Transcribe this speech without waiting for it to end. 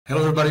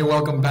Hello everybody,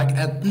 welcome back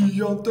at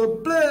Beyond the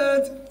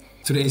Blend.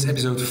 Today is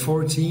episode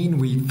 14.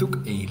 We took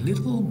a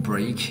little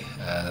break.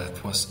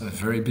 It was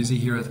very busy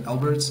here at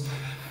Albert's.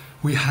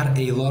 We had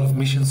a lot of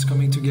missions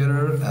coming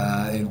together.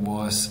 It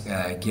was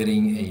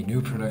getting a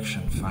new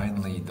production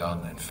finally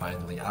done and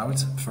finally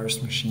out.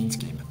 First machines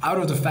came out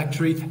of the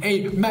factory.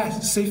 A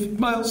massive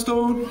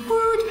milestone.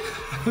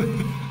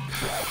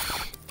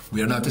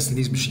 We are now testing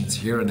these machines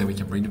here and then we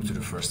can bring them to the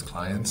first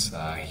clients.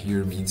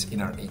 Here means in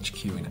our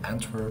HQ in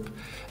Antwerp.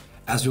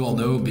 As you all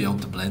know, Beyond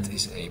the Blend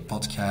is a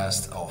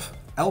podcast of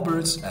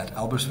Alberts. At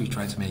Alberts, we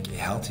try to make a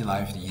healthy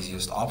life the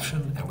easiest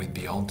option. And with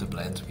Beyond the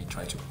Blend, we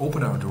try to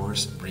open our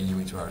doors, bring you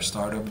into our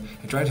startup,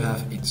 and try to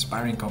have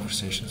inspiring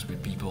conversations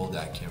with people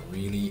that can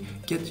really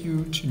get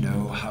you to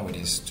know how it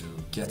is to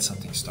get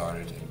something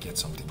started and get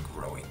something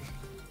growing.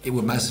 It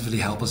would massively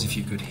help us if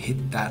you could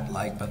hit that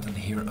like button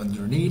here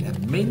underneath,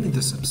 and mainly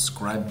the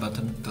subscribe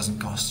button. Doesn't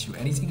cost you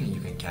anything and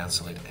you can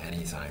cancel it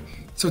anytime.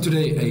 So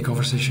today a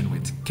conversation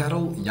with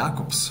Karel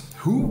Jacobs.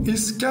 Who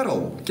is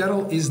Karel?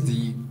 Karel is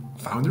the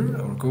founder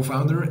or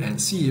co-founder and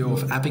CEO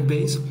of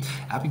Apicbase.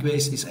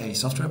 Apicbase is a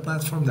software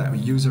platform that we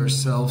use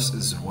ourselves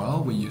as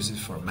well. We use it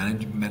for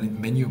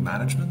menu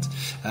management.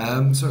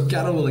 So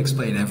Karel will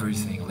explain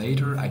everything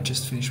later. I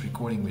just finished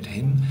recording with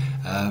him.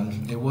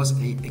 It was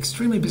an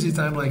extremely busy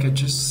time, like I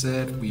just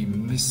said. We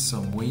missed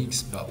some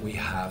weeks, but we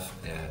have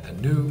a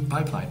new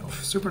pipeline of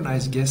super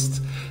nice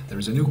guests. There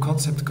is a new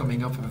concept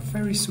coming up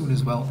very soon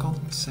as well.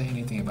 Can't say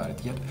anything about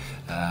it yet,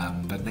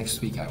 but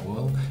next week I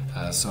will.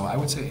 So I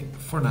would say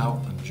for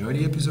now, enjoy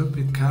the episode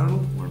with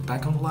Karel. We're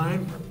back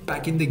online, we're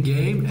back in the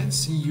game, and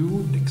see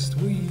you next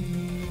week.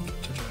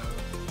 Ciao, ciao.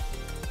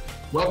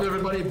 Welcome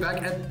everybody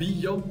back at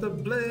Beyond the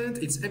Blend.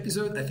 It's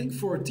episode, I think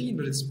 14,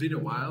 but it's been a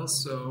while.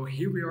 So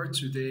here we are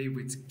today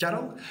with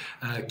Karel.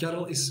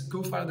 Karel is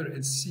co-founder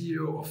and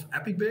CEO of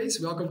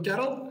Apicbase. Welcome,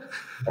 Karel.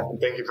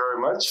 Thank you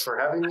very much for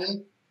having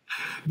me.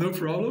 No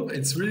problem.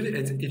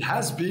 It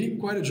has been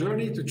quite a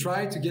journey to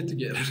try to get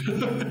together.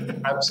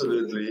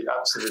 Absolutely.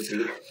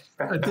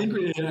 I think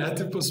we had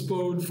to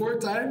postpone 4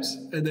 times,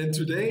 and then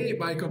today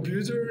my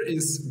computer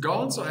is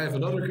gone, so I have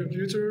another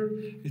computer.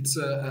 It's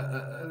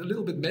a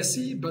little bit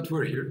messy, but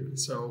we're here,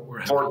 so we're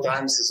happy. 4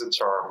 times is a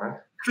charm, eh?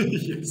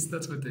 Yes,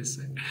 that's what they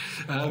say.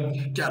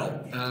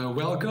 Karel,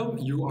 welcome.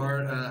 You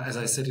are, as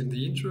I said in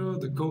the intro,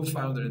 the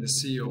co-founder and the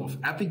CEO of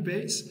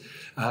Apicbase.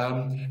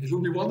 It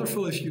would be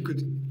wonderful if you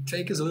could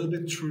take us a little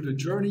bit through the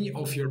journey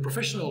of your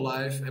professional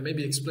life and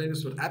maybe explain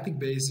us what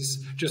Apicbase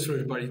is, just for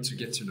everybody to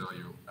get to know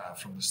you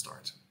from the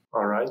start.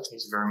 All right.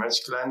 Thank you very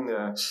much,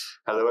 Glenn.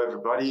 Hello,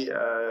 everybody.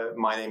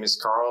 My name is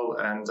Karel,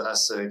 and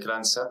as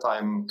Glenn said,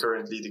 I'm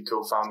currently the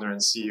co-founder and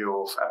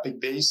CEO of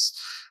Apicbase.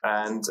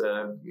 And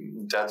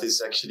that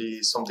is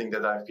actually something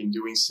that I've been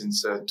doing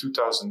since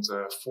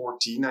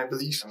 2014, I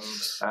believe.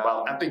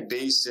 Well,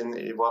 Apicbase,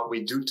 in what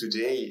we do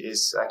today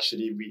is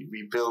actually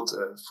we build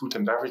food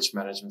and beverage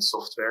management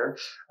software,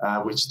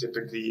 which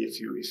typically, if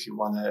you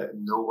want to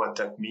know what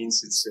that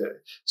means, it's a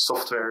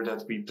software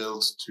that we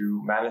build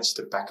to manage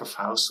the back of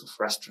house of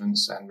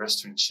restaurants and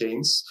restaurant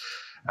chains.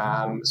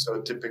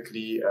 So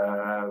typically,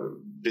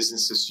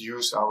 businesses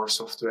use our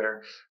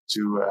software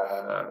to,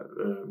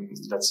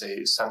 let's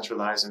say,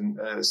 centralize and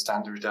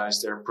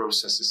standardize their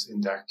processes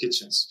in their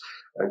kitchens,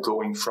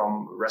 going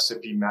from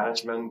recipe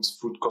management,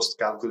 food cost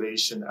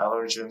calculation,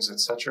 allergens,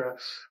 etc.,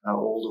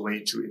 all the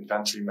way to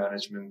inventory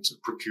management,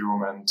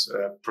 procurement,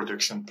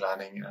 production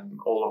planning, and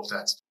all of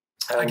that.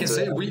 I can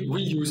say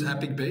we use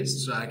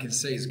Apicbase, so I can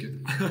say it's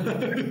good.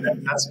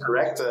 That's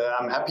correct.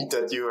 I'm happy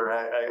that you are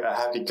a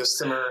happy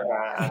customer,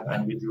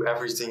 and we do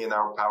everything in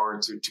our power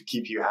to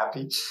keep you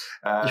happy.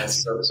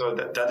 Yes. So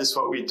that is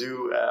what we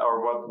do,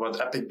 or what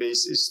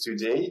Apicbase is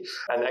today.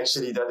 And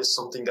actually, that is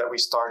something that we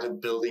started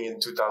building in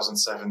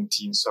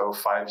 2017, so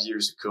 5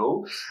 years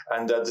ago.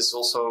 And that is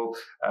also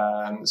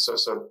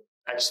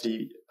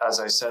actually, as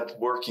I said,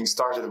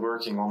 started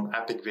working on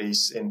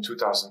Apicbase in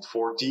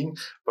 2014,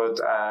 but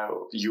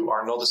you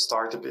are not a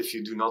startup if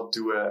you do not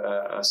do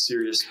a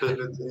serious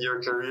pivot in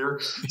your career.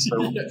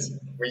 So yes.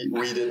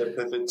 we did a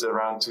pivot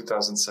around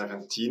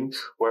 2017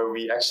 where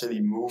we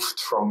actually moved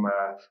from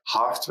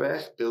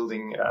hardware,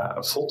 building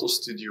a photo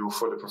studio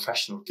for the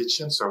professional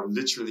kitchen. So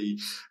literally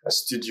a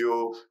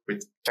studio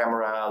with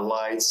camera,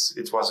 lights.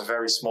 It was a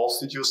very small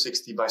studio,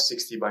 60 by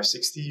 60 by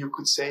 60, you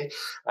could say.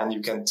 And you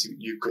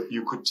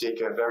could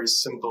take a very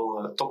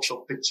simple top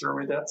shot picture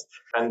with that.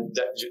 And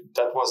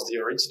that was the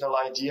original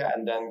idea.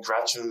 And then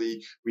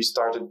gradually we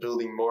started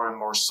building more and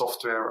more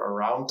software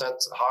around that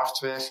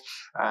hardware.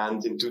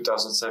 And in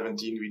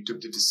 2017, we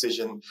took the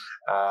decision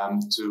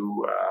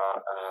to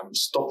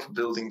stop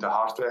building the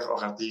hardware,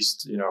 or at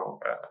least,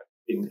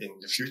 in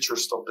the future,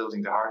 stop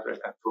building the hardware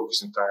and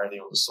focus entirely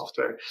on the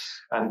software.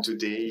 And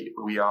today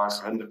we are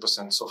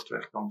 100%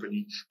 software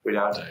company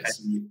without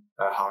any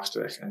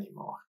hardware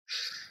anymore.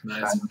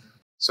 Nice.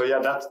 So yeah,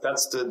 that's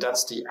the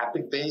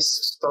Apicbase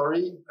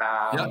story.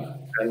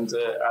 And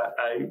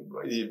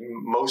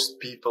most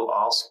people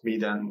ask me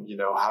then,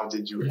 how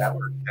did you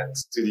ever get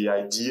to the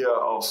idea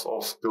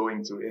of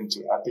going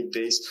into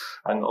Apicbase?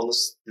 And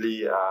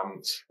honestly,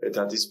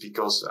 that is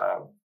because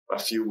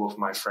two of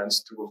my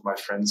friends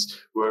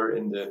were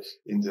in the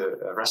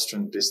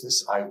restaurant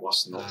business. I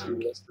was not in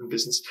the restaurant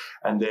business,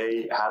 and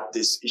they had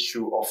this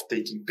issue of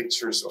taking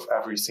pictures of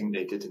everything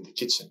they did in the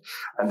kitchen.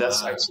 And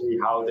that's actually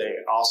how they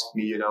asked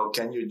me,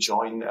 can you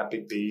join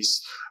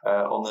Apicbase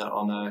on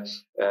a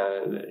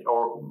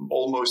or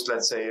almost,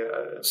 let's say,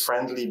 a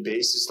friendly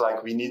basis,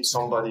 like we need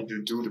somebody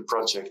to do the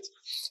project.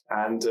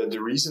 And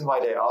the reason why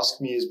they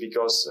asked me is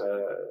because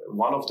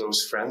one of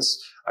those friends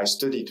I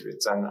studied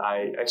with, and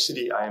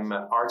I'm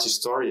an art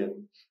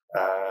historian.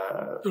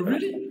 Oh,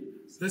 really?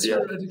 That's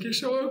your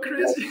education? Oh,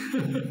 crazy.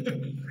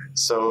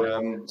 So,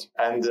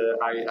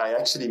 I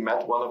actually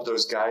met one of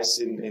those guys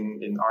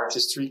in art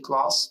history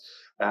class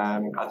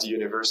at the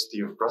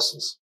University of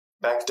Brussels.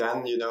 Back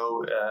then,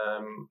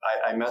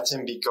 I met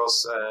him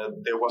because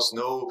there was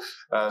no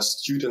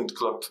student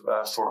club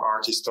for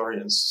art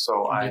historians.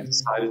 So I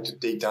decided to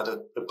take that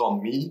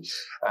upon me.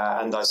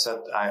 And I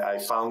said I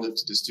founded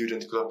the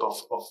student club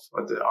of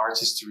the art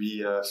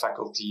history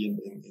faculty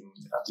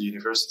at the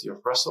University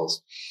of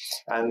Brussels.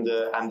 And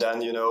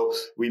then,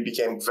 we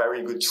became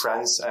very good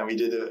friends, and we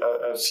did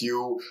a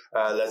few,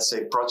 let's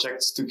say,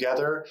 projects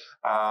together.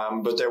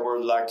 But they were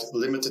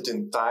limited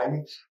in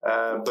time.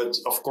 But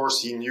of course,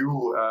 he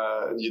knew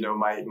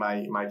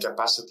my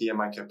capacity and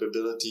my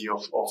capability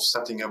of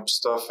setting up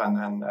stuff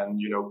and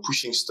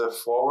pushing stuff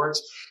forward.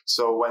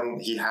 So when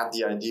he had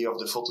the idea of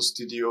the photo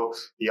studio,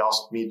 he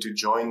asked me to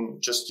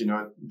join, just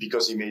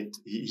because he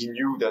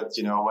knew that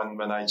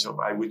when I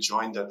would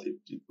join, that it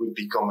would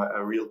become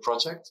a real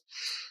project.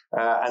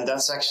 And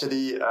that's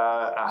actually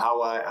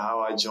how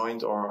I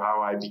joined, or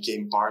how I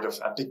became part of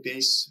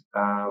Apicbase.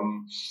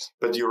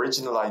 But the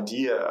original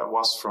idea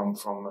was from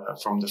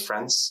the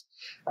friends.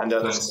 And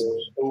then, of course,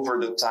 over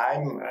the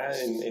time,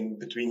 in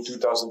between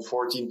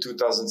 2014,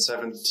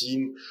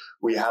 2017,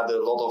 we had a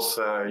lot of,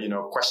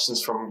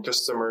 questions from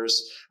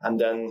customers. And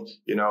then,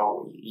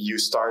 you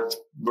start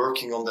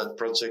working on that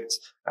project,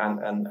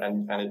 and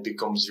it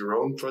becomes your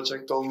own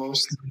project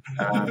almost.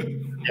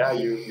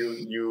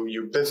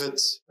 You pivot,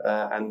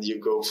 and you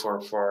go for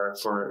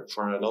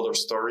another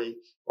story,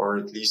 or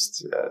at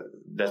least,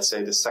 let's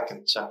say, the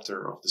second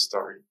chapter of the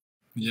story.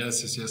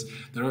 Yes.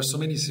 There are so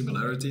many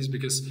similarities,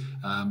 because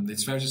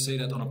it's fair to say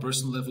that on a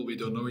personal level, we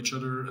don't know each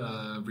other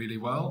really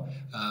well.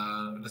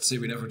 Let's say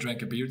we never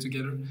drank a beer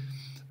together.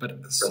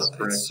 But it's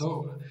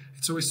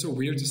always so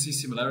weird to see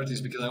similarities,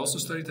 because I also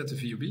studied at the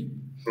VUB.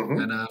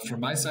 And from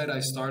my side,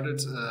 I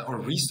started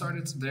we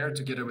started there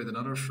together with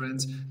another friend,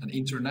 an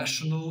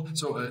international,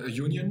 a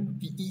union,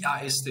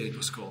 EAST it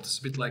was called. It's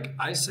a bit like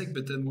ISEC,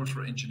 but then more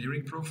for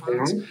engineering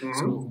profiles.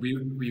 So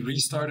we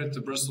restarted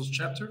the Brussels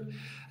chapter.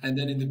 And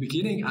then in the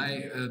beginning,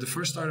 the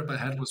first startup I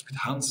had was with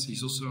Hans.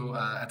 He's also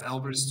at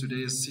Alberts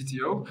today as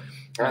CTO.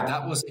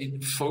 That was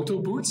in photo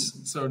booths.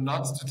 So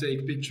not to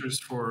take pictures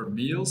for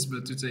meals,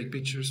 but to take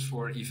pictures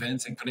for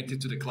events and connect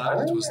it to the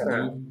cloud. It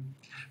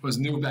was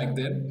new back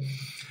then.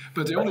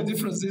 But the only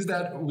difference is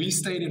that we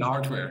stayed in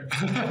hardware.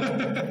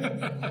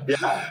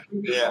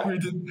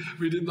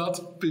 We did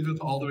not pivot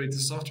all the way to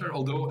software,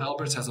 although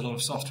Alberts has a lot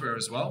of software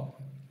as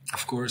well.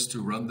 Of course,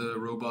 to run the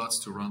robots,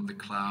 to run the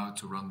cloud,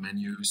 to run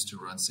menus, to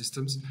run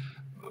systems.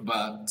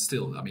 But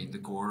still, I mean, the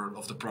core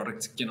of the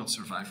product cannot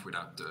survive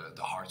without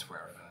the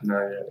hardware.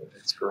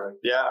 That's correct.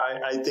 Yeah,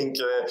 I think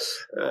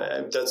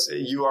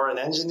you are an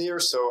engineer,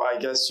 so I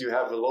guess you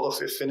have a lot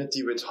of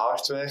affinity with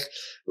hardware.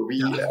 I'm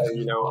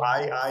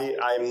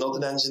not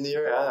an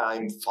engineer.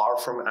 I'm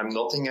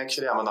nothing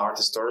actually. I'm an art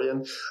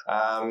historian,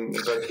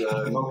 but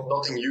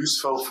nothing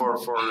useful for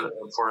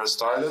a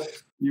startup,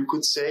 you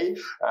could say.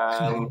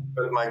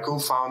 But my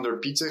co-founder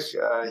Peter,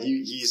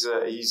 he's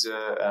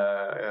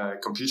a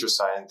computer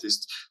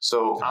scientist.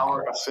 So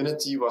our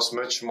affinity was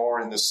much more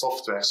in the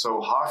software.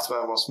 So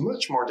hardware was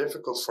much more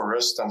difficult for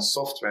us than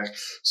software.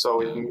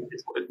 So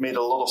it made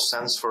a lot of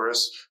sense for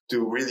us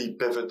to really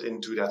pivot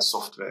into that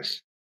software.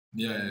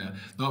 Yeah.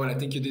 No, but I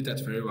think you did that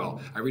very well.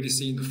 I really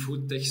see in the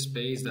food tech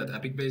space that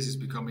Apicbase is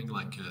becoming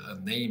like a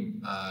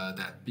name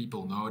that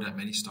people know, that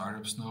many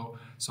startups know.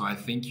 So I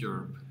think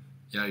you're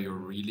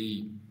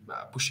really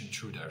pushing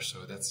through there.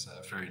 So that's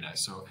very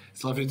nice. So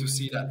it's lovely to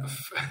see that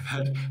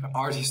an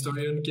art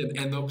historian can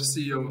end up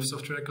CEO of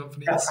software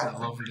companies. That's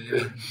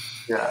lovely.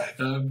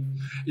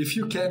 If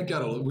you can,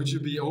 Carol, would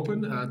you be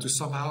open to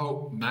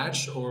somehow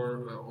match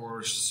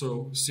or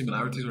so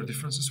similarities or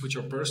differences with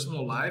your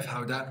personal life,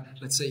 how that,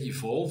 let's say,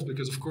 evolved?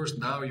 Because of course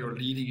now you're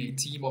leading a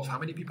team of how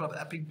many people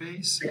at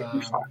Apicbase?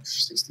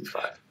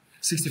 65.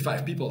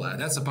 65 people,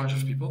 that's a bunch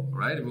of people,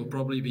 right? It will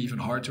probably be even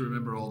hard to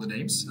remember all the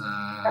names.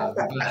 Well,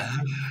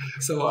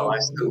 I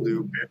still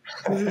do.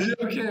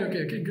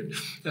 Okay, good.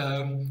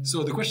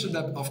 So the question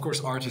that, of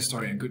course, art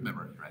historian, good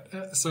memory, right?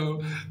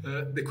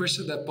 The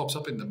question that pops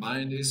up in the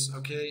mind is,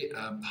 okay,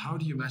 how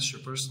do you match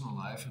your personal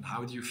life and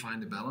how do you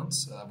find the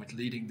balance with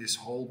leading this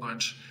whole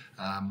bunch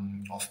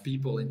of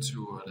people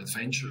into an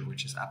adventure,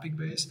 which is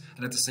Apicbase,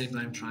 and at the same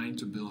time trying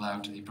to build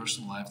out a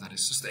personal life that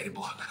is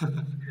sustainable?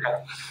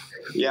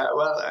 Yeah,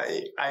 well,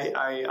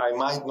 I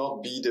might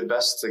not be the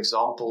best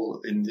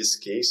example in this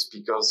case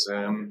because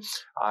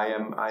I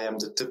am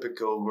the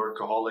typical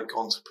workaholic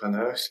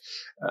entrepreneur.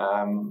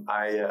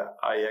 I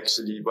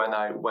actually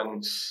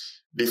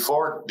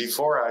before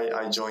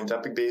I joined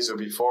Apicbase, or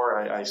before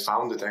I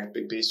founded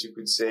Apicbase, you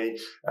could say,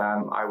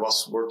 I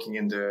was working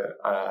in the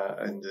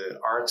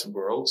art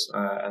world,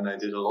 and I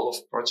did a lot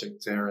of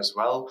projects there as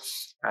well,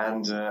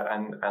 and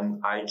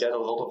I get a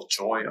lot of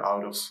joy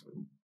out of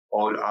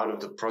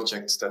the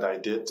projects that I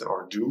did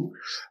or do,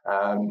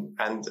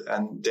 and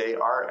they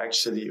are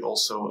actually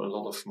also a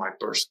lot of my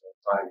personal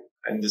time,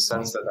 in the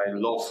sense that I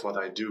love what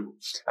I do.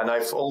 And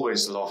I've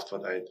always loved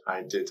what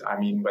I did. I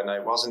mean, when I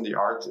was in the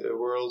art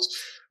world,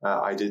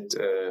 I did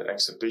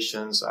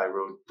exhibitions, I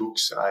wrote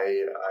books,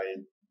 I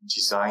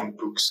designed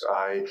books,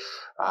 I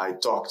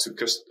talked to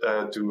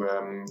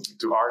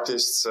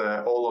artists,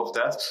 all of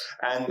that.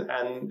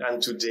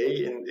 And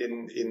today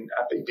in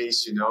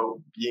Apicbase,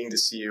 being the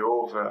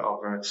CEO of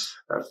a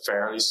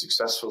fairly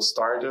successful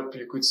startup,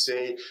 you could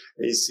say,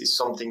 is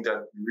something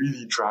that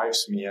really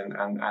drives me, and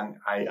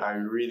I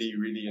really,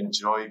 really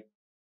enjoy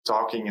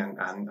talking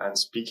and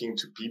speaking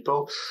to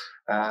people.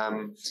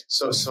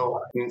 So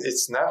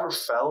it's never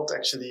felt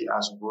actually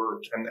as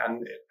work. And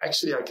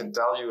actually I can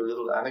tell you a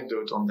little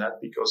anecdote on that,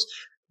 because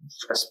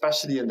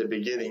especially in the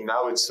beginning,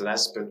 now it's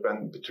less, but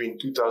between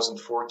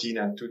 2014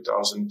 and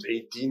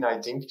 2018, I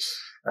think,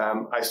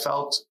 I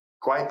felt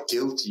quite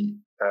guilty,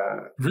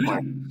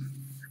 Really?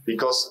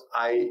 because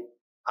I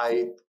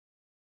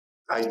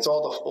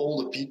thought of all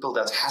the people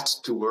that had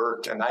to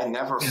work, and I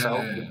never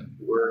felt to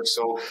work.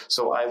 So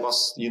I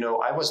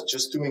was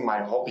just doing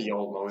my hobby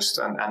almost,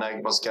 and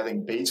I was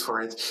getting paid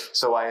for it.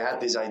 So I had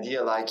this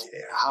idea, like,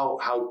 how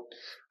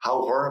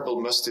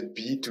horrible must it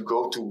be to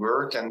go to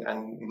work and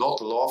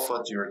not love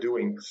what you're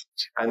doing?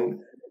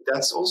 And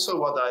that's also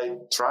what I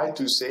try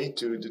to say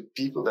to the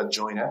people that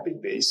join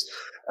Apicbase.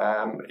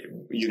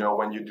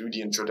 When you do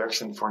the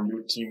introduction for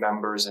new team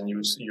members and you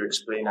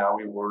explain how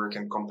we work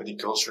and company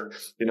culture,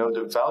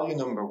 the value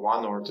number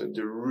one, or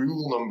the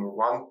rule number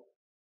one,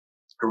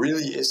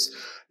 really is,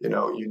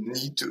 you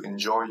need to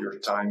enjoy your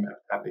time at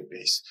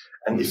Apicbase.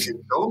 And if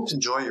you don't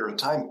enjoy your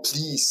time,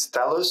 please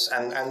tell us,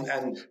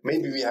 and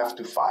maybe we have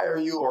to fire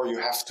you, or you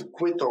have to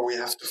quit, or we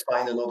have to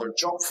find another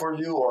job for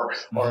you, or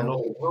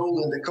another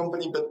role in the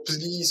company. But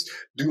please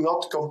do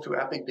not come to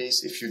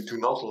Apicbase if you do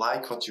not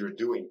like what you're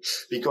doing,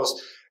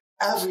 because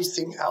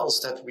everything else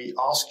that we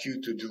ask you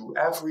to do,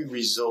 every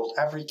result,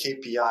 every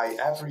KPI,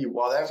 every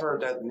whatever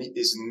that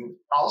is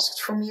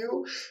asked from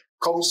you,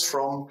 comes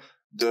from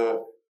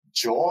the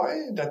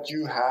joy that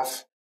you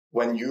have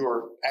when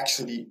you're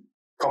actually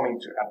coming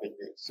to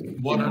Apicbase.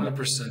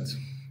 100%.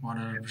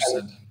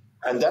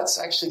 And that's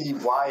actually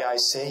why I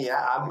say,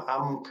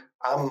 I'm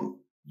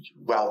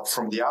well,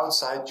 from the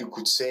outside, you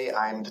could say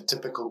I'm the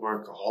typical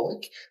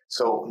workaholic.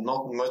 So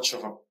not much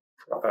of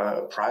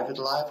a private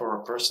life or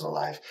a personal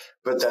life,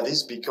 but that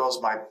is because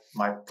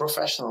my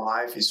professional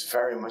life is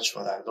very much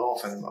what I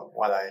love and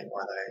what I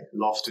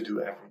love to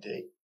do every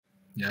day.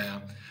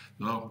 Yeah.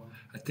 No,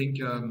 I think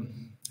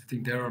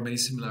there are many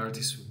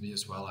similarities with me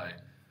as well.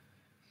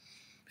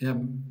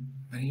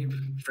 Many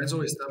friends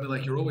always tell me,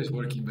 like, you're always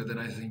working, but then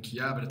I think,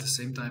 but at the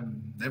same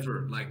time,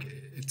 never. Like,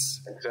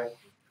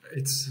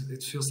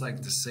 it feels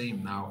like the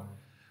same now.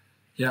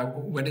 Yeah,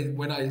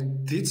 when I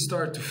did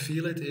start to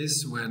feel it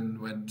is when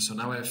so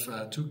now I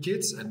have 2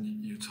 kids, and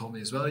you told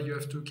me as well you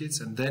have 2 kids,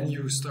 and then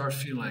you start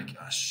feeling like,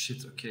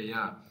 shit, okay,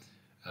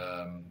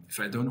 if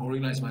I don't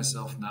organize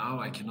myself now,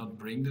 I cannot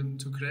bring them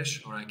to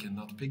crash, or I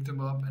cannot pick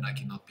them up, and I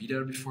cannot be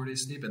there before they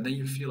sleep. And then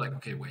you feel like,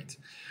 okay, wait,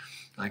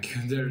 like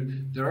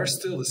there are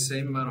still the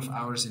same amount of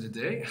hours in a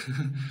day,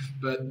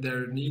 but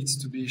there needs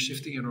to be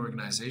shifting in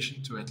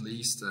organization to at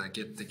least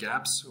get the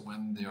gaps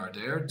when they are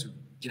there, to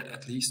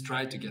at least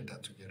try to get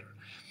that together.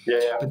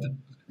 Yeah. But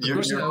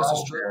personally, I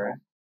also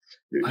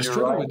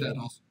struggle with that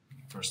also,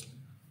 firstly.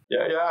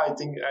 Yeah. I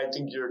think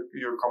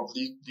you're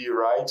completely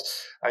right.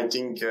 I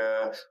think,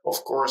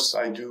 of course,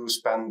 I do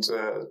spend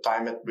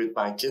time with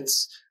my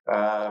kids.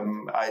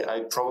 I'm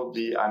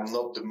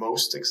not the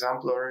most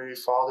exemplary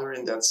father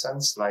in that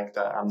sense. Like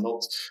that, I'm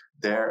not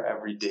there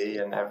every day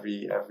and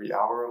every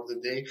hour of the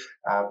day.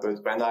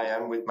 But when I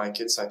am with my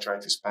kids, I try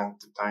to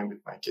spend the time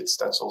with my kids.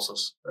 That's also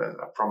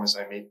a promise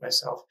I made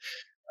myself,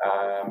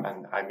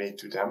 and I made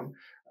to them.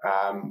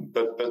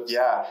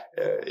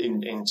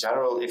 In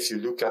general, if you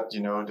look at,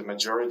 the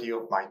majority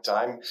of my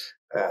time,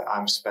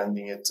 I'm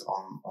spending it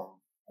on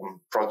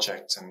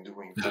projects and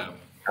doing,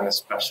 and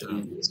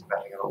especially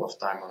spending a lot of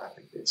time on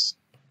Apicbase.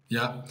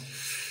 Yeah.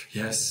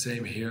 Yes,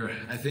 same here.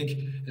 I think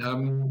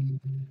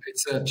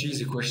it's a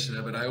cheesy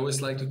question, but I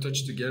always like to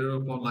touch together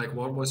upon like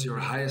what was your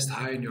highest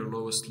high and your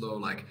lowest low,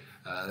 like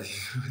uh,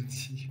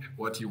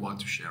 what you want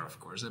to share, of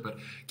course. But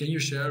can you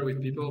share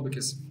with people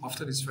because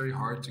often it's very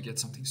hard to get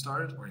something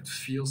started, or it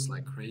feels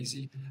like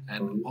crazy,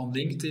 and Mhm. on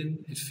LinkedIn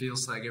it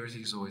feels like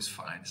everything's always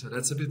fine. So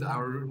that's a bit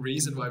our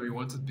reason why we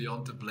wanted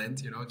Beyond the Blend,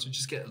 to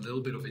just get a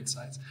little bit of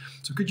insights.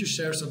 So could you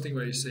share something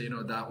where you say,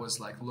 that was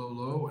like low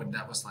low and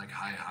that was like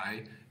high high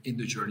in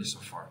the journey so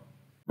far?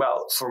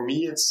 Well, for me,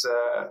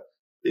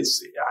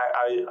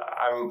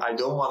 I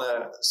don't want to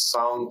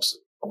sound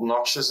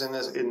obnoxious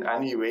in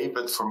any way,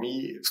 but for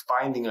me,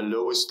 finding a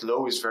lowest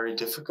low is very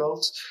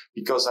difficult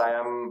because I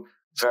am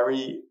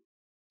very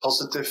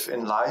positive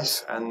in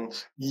life, and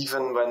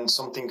even when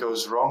something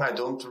goes wrong, I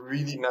don't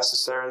really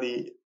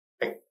necessarily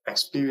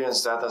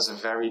experience that as a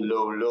very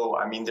low low.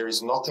 I mean, there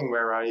is nothing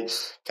where I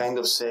kind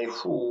of say,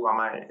 "Who am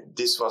I?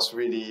 This was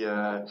really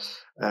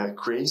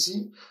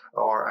crazy,"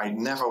 or "I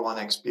never want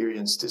to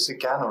experience this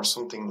again," or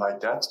something like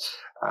that.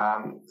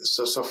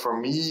 So for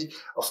me,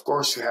 of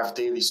course, you have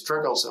daily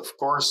struggles. Of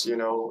course,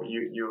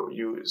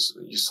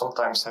 you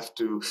sometimes have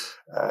to,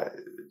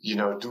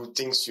 do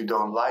things you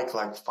don't like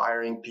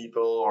firing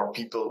people or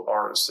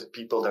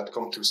people that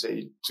come to say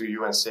to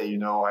you and say,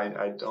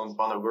 I don't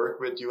want to work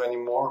with you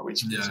anymore,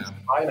 which is Yeah.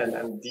 fine.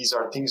 And these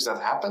are things that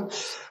happen,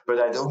 but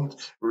I don't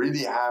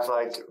really have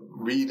like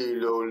really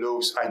low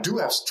lows. I do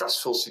have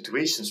stressful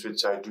situations,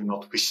 which I do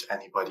not wish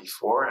anybody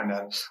for. And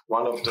then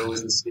one of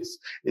those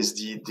is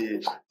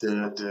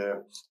the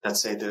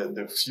let's say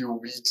the few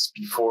weeks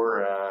before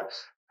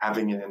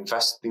having an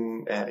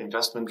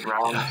investment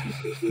round,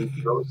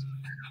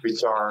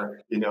 which are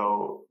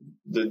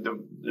the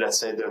let's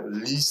say the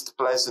least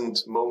pleasant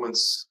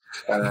moments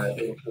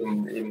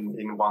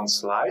in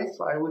one's life.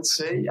 I would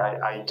say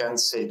I can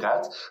say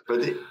that,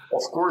 but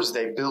of course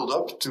they build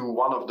up to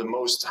one of the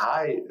most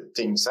high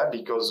things,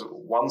 because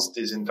once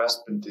this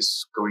investment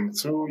is going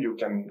through, you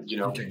can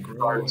You can grow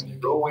start and you can.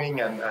 growing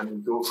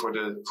and go for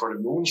the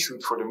moon,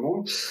 shoot for the moon.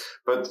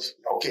 But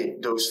okay,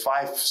 those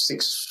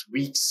 5-6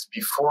 weeks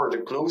before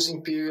the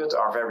closing period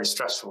are very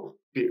stressful.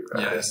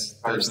 Yes,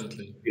 Very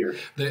definitely. period.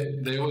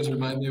 They always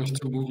remind me of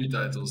two movie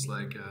titles,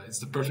 like it's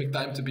the perfect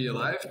time to be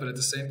alive, but at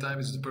the same time,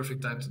 it's the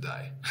perfect time to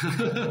die.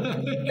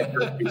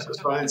 Exactly.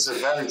 So it's a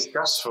very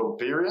stressful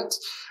period,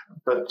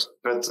 but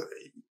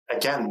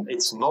again,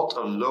 it's not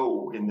a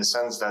low in the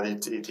sense that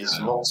it is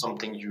not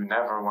something you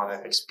never want to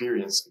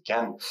experience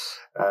again.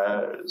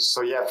 So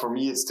yeah, for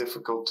me, it's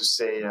difficult to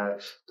say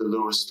the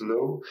lowest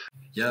low.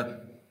 Yeah,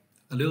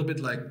 a little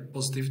bit like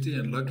positivity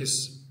and luck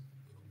is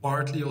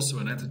partly also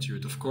an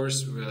attitude. Of course,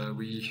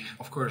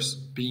 of course,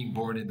 being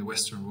born in the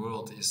Western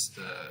world is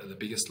the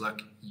biggest luck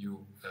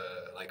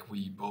like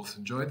we both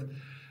enjoyed.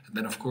 And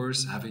then, of course,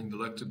 having the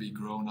luck to be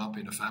grown up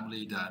in a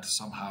family that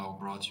somehow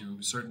brought you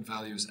certain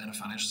values and a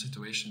financial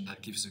situation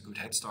that gives a good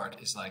head start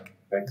is like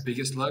the Thanks.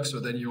 biggest luck. So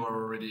then you are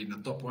already in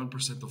the top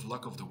 1% of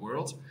luck of the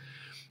world.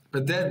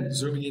 But then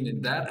zooming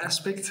in that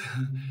aspect,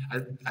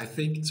 I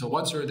think so.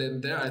 Once you're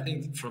then there, I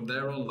think from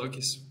there on, luck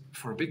is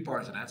for a big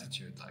part an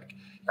attitude. Like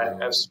you,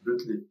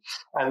 Absolutely,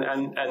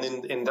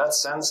 and in that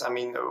sense, I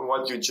mean,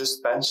 what you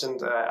just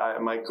mentioned,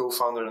 my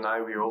co-founder and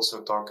I, we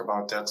also talk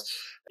about that.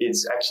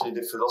 It's actually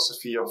the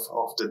philosophy of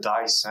the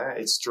dice.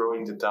 It's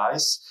throwing the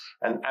dice,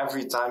 and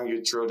every time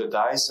you throw the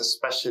dice,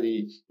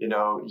 especially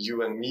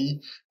you and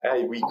me,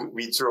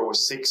 we throw a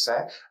six.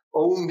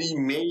 Only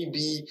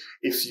maybe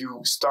if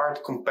you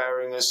start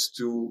comparing us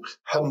to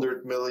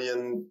 100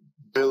 million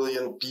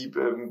billion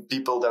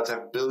people that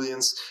have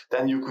billions,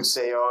 then you could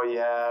say, oh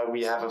yeah,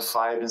 we have a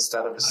 5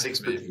 instead of a 6.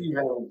 But maybe.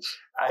 even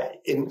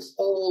in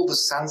all the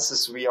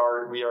senses, we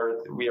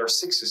are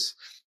sixes.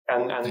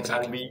 And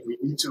Exactly. we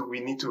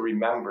need to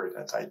remember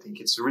that. I think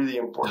it's really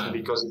important,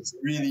 Yeah. because it's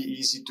really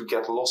easy to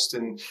get lost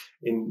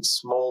in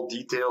small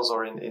details,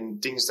 or in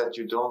things that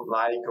you don't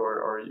like,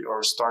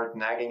 or start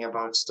nagging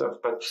about stuff.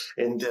 But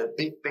in the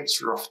big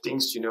picture of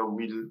things,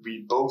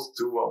 we both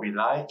do what we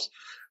like.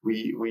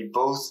 We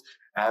both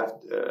have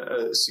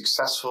a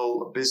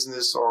successful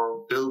business,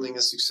 or building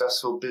a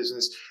successful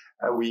business.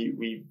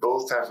 We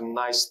both have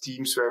nice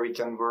teams where we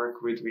can work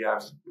with. We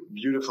have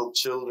beautiful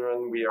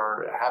children. We are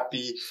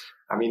happy.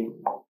 I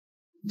mean,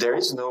 there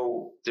is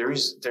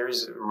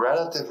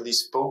relatively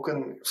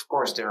spoken, of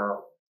course, there are,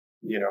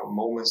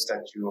 moments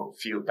that you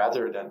feel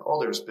better than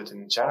others. But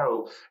in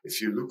general,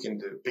 if you look in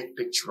the big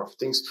picture of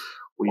things,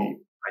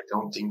 I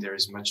don't think there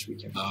is much we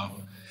can do. No,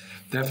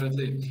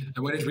 definitely.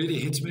 And when it really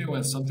hits me,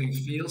 when something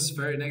feels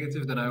very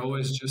negative, then I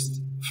always just,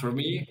 for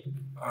me,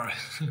 or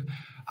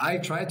I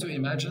try to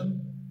imagine,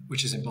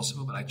 which is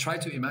impossible, but I try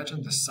to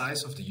imagine the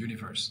size of the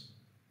universe.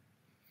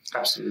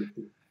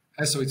 Absolutely.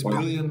 And so Wow.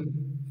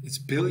 it's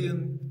billion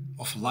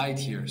of light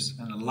years.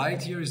 And a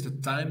light year is the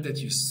time that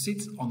you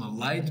sit on a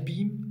light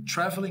beam,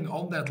 traveling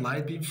on that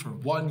light beam for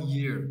 1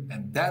 year.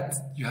 And that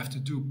you have to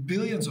do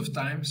billions of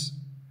times.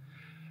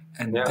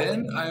 And Yeah. then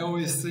I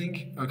always think,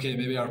 okay,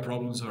 maybe our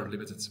problems are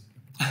limited.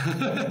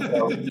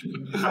 So,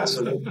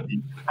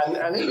 absolutely.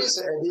 And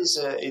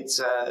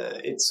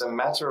it's a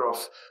matter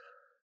of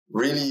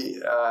really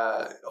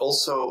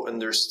also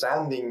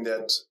understanding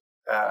that,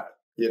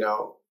 you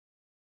know,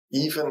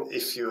 even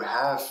if you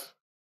have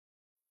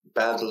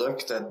bad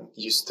luck, that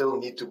you still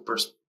need to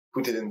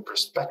put it in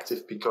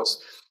perspective,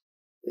 because,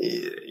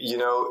 you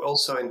know,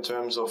 also in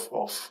terms of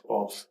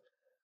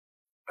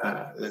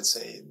let's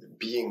say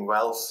being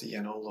wealthy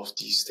and all of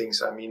these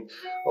things. I mean,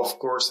 of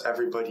course,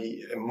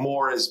 everybody,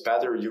 more is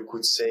better, you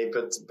could say,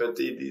 but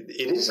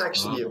it is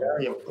actually a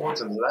very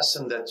important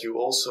lesson that you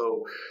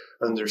also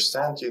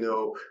understand, you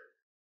know,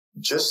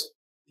 just,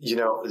 you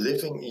know,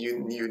 living,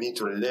 you need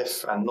to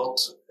live, and not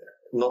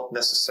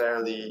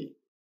necessarily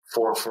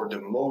for the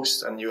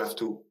most, and you have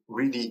to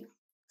really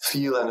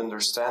feel and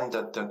understand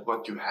that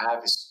what you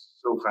have is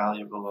so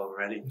valuable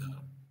already.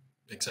 No,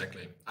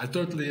 exactly. I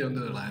totally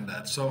underline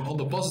that. So on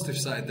the positive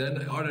side,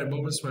 then are there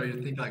moments where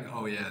you think like,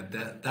 oh yeah,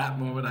 that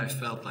moment I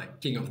felt like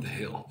king of the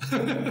hill?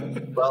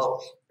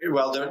 Well,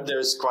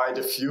 there's quite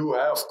a few.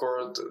 Of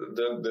course,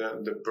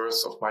 the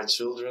birth of my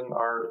children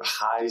are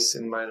highs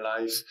in my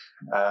life.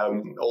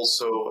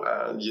 Also,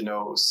 you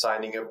know,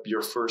 signing up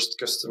your first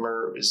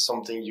customer is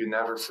something you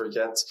never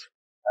forget.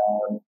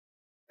 Um,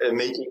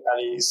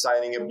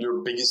 signing up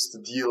your biggest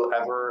deal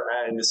ever,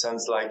 in the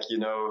sense, like, you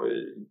know,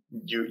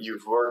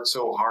 you've worked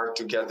so hard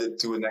to get it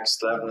to a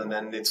next level, and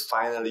then it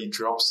finally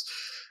drops.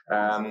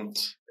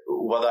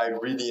 What I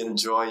really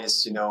enjoy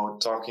is, you know,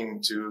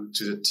 talking to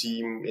the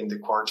team in the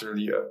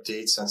quarterly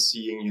updates and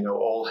seeing, you know,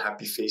 all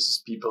happy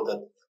faces, people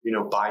that, you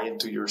know, buy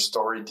into your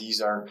story.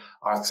 These are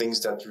things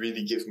that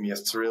really give me a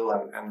thrill,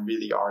 and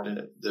really are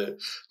the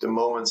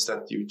moments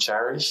that you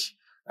cherish.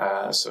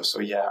 So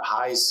yeah,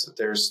 highs,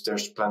 there's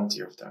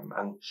plenty of them,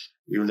 and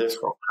you live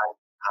from high to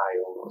high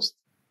almost.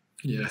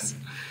 Yes,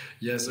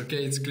 yes.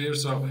 Okay, it's clear.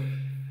 So,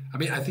 I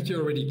mean, I think you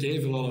already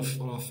gave a lot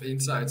of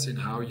insights in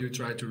how you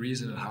try to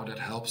reason and how that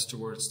helps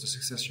towards the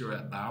success you're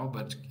at now.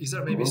 But is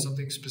there maybe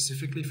something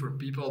specifically for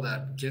people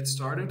that get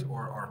started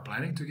or are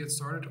planning to get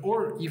started,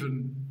 or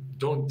even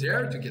don't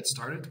dare to get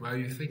started, where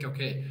you think,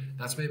 okay,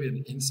 that's maybe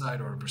an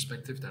insight or a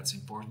perspective that's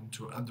important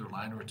to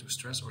underline or to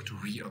stress or to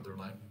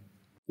re-underline?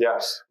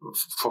 Yes,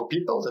 for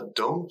people that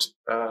don't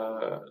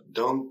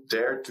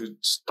dare to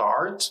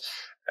start,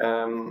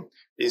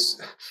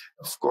 is,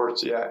 of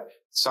course, yeah, it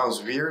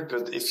sounds weird,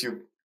 but if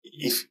you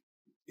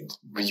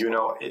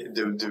know,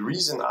 the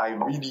reason I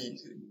really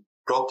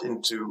got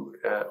into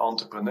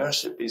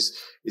entrepreneurship is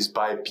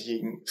by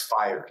being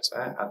fired.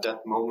 At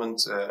that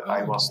moment,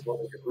 I was not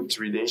in a good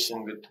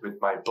relation with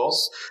my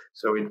boss,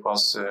 so it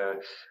was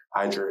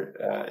either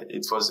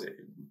it was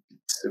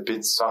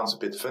sounds a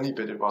bit funny,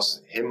 but it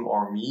was him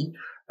or me.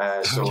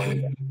 So Okay.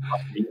 it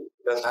was me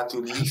that had to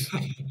leave.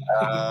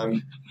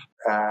 Um,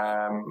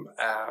 um,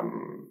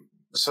 um,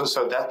 so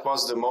that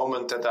was the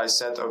moment that I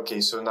said,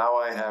 okay, so now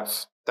I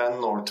have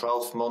 10 or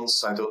 12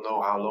 months, I don't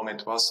know how long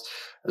it was,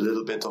 a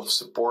little bit of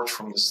support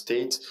from the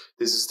state.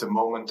 This is the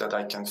moment that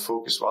I can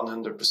focus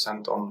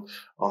 100%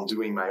 on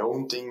doing my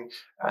own thing.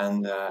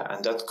 And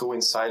that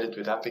coincided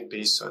with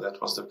Apicbase, so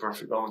that was the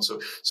perfect moment.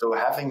 So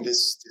having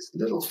this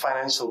little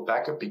financial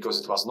backup, because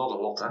it was not a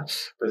lot,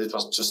 but it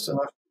was just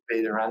enough to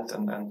pay the rent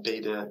and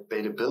pay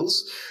the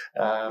bills.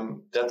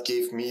 That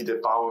gave me the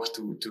power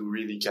to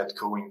really get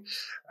going.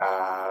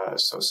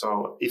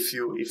 So if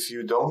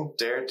you don't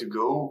dare to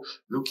go,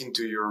 look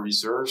into your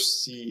reserves,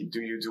 see,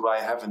 do I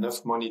have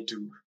enough money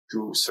to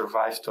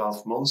survive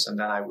 12 months? And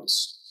then I would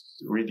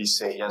really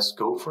say, yes,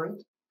 go for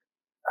it.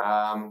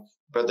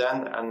 But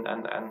then,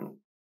 and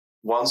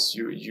once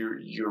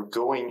you're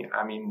going,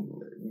 I mean,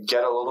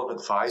 get a lot of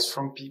advice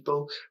from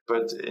people,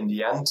 but in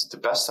the end, the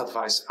best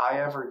advice I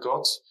ever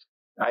got,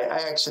 I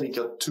actually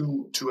got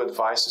two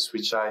advices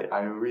which I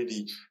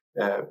really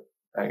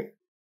I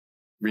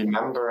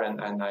remember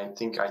and I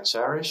think I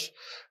cherish.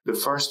 The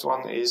first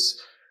one is,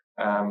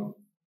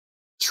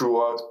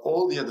 throughout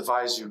all the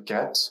advice you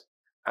get,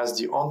 as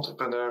the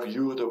entrepreneur,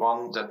 you're the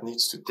one that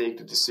needs to take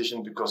the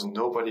decision, because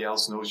nobody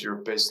else knows your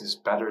business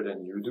better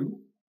than you do.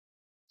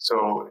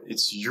 So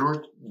it's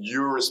your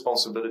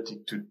responsibility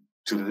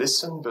to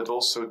listen, but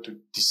also to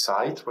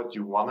decide what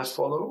you want to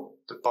follow,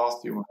 the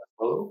path you want to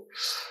follow.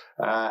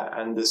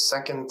 And the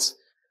second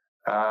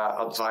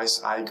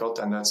advice I got,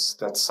 and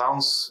that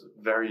sounds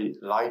very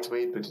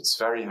lightweight, but it's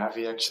very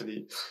heavy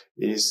actually,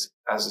 is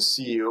as a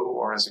CEO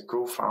or as a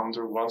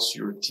co-founder, once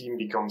your team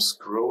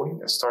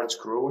starts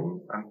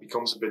growing and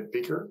becomes a bit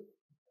bigger,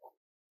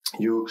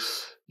 you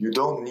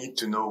don't need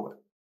to know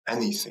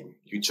anything.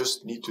 You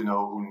just need to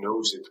know who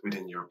knows it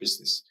within your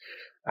business.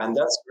 And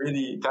that's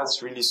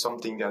really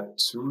something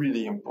that's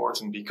really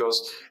important,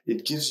 because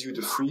it gives you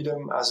the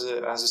freedom as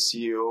a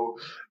CEO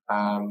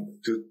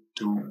to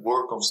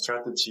work on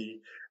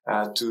strategy,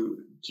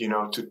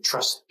 to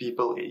trust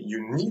people.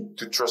 You need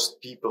to trust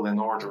people in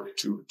order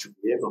to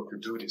be able to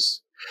do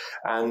this.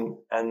 and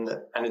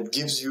it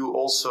gives you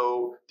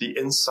also the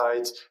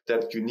insight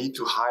that you need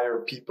to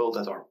hire people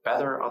that are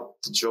better at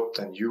the job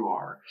than you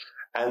are.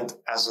 And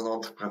as an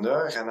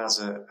entrepreneur and as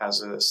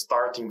a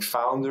starting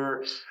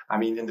founder, I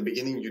mean, in the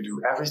beginning, you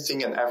do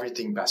everything and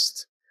everything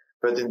best.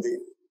 But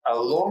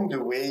along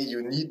the way,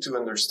 you need to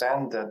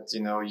understand that,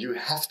 you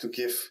have to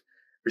give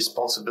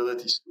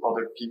responsibilities to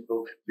other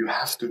people. You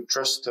have to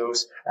trust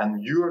those.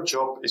 And your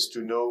job is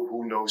to know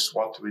who knows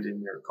what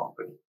within your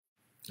company.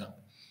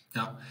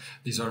 Yeah.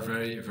 These are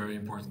very, very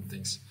important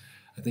things.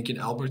 I think in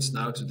Alberts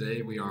now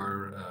today, we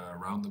are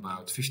around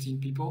about 15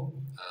 people.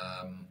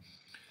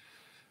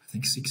 I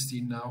think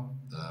 16 now.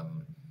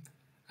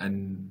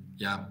 And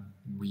yeah,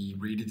 we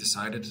really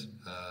decided,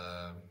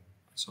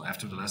 so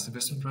after the last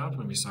investment round,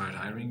 when we started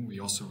hiring, we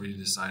also really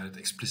decided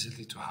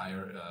explicitly to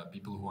hire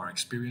people who are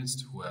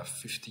experienced, who have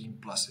 15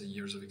 plus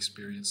years of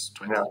experience,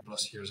 20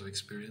 plus years of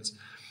experience.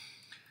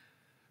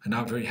 And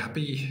now I'm very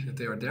happy that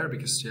they are there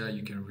because,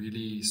 you can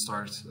really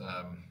start,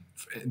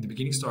 in the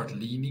beginning, start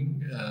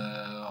leaning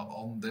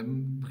on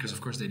them because,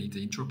 of course, they need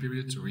the intro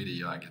period to really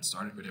get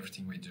started with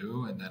everything we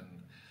do. And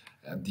then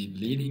the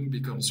leaning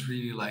becomes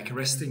really like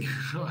resting.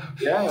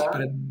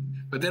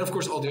 But then, of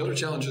course, all the other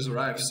challenges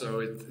arrive, so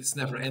it's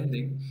never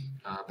ending.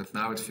 But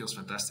now it feels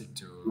fantastic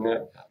to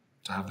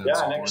have that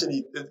support. And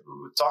actually,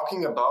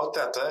 talking about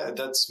that,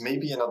 that's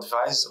maybe an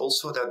advice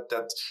also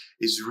that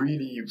is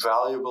really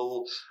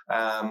valuable.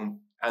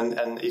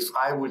 And if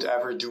I would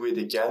ever do it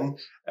again,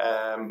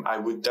 I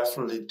would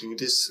definitely do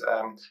this.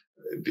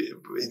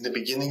 In the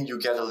beginning, you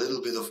get a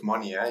little bit of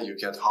money. You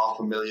get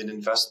 $500,000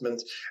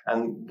 investment.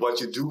 And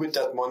what you do with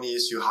that money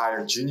is you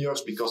hire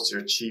juniors because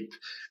they're cheap.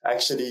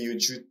 Actually,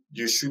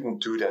 you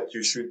shouldn't do that.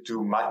 You should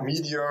do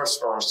mediors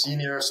or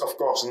seniors. Of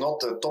course, not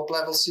the top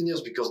level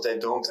seniors because they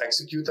don't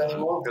execute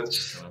anymore, but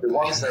the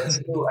ones that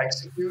still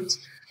execute.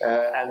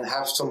 And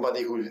have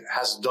somebody who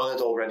has done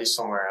it already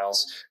somewhere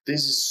else.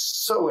 This is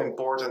so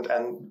important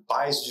and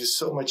buys you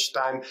so much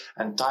time,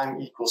 and time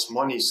equals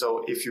money.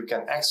 So if you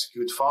can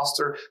execute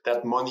faster,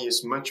 that money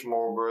is much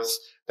more worth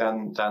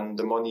than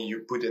the money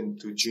you put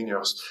into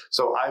juniors.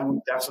 So I would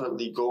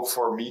definitely go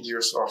for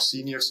mediors or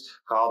seniors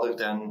rather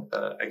than,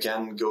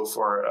 again, go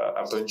for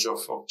a bunch of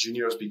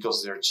juniors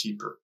because they're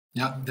cheaper.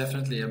 Yeah,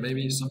 definitely. And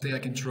maybe something I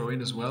can throw in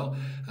as well.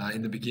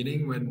 In the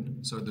beginning,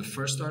 so the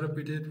first startup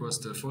we did was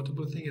the photo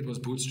booth thing, it was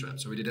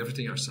bootstrapped. So we did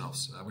everything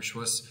ourselves, which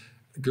was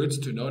good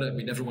to know that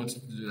we never wanted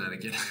to do that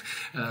again.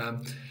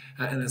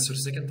 And then so the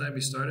second time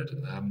we started,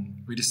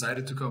 we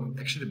decided to come,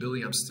 actually the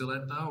building I'm still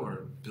at now,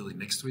 or building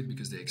next to it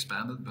because they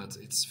expanded, but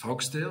it's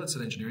Hogsdale, it's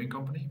an engineering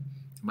company.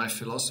 My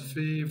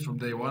philosophy from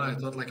day one, I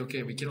thought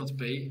okay, we cannot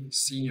pay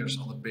seniors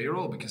on the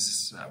payroll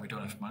because we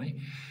don't have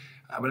money,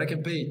 but I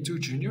can pay 2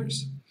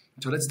 juniors.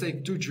 So let's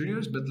take 2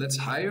 juniors, but let's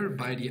hire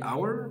by the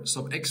hour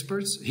some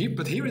experts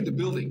here in the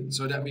building,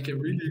 so that we can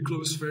really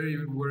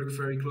work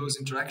very close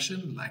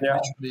interaction,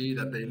 literally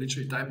that they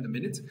literally time the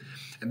minute,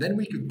 and then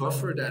we could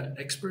buffer that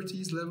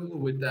expertise level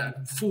with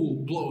that full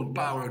blown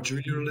power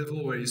junior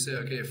level where you say,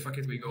 okay, fuck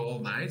it, we go all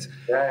night.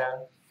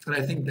 And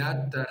I think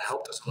that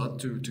helped us a lot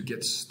to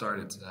get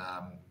started.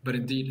 But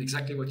indeed,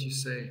 exactly what you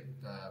say,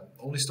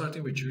 only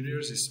starting with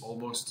juniors is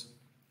almost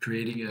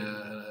creating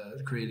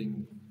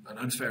an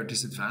unfair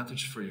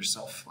disadvantage for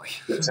yourself.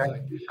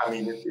 Exactly. I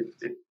mean,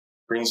 it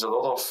brings a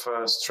lot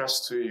of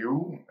stress to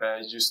you.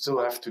 You still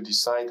have to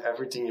decide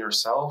everything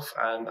yourself,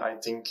 and I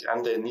think,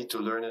 and they need to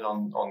learn it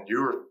on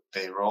your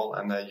payroll,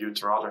 and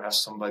you'd rather have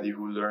somebody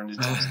who learned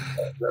it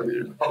on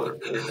your other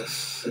payroll.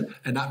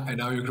 And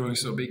now you're growing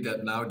so big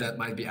that now that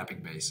might be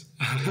Apicbase.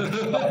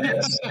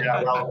 Yes,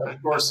 well,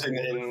 of course,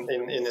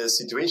 in a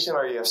situation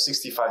where you have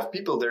 65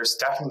 people, there's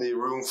definitely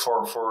room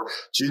for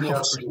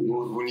juniors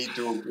who need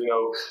to,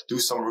 do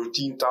some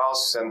routine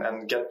tasks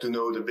and get to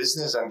know the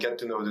business and get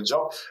to know the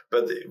job.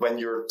 But when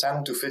you're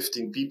 10 to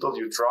 15 people,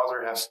 you'd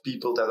rather have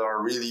people that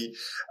are really,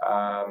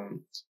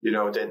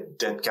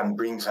 that can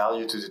bring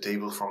value to the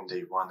table from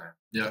day one.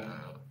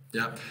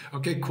 Yeah.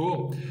 Okay,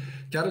 cool.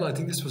 Karel, I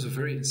think this was a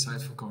very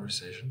insightful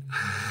conversation,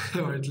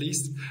 or at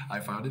least I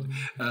found it.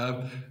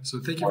 So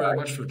thank you very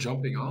much for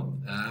jumping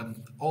on.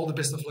 All the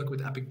best of luck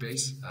with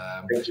Apicbase.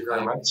 Thank you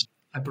very much.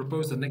 I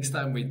propose the next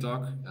time we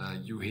talk,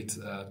 you hit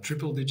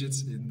triple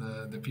digits in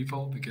the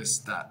people,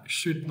 because that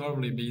should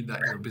normally mean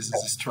that your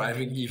business is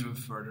thriving even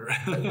further,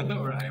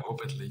 or I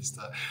hope at least.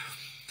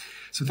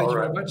 So thank you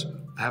very much.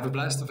 Have a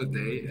blast of a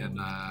day, and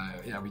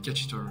we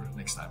catch each other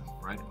next time,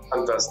 right?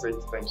 Fantastic.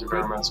 Thank you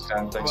very much,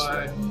 Ken. Thanks.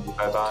 Bye.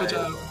 Bye-bye.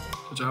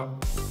 Ciao.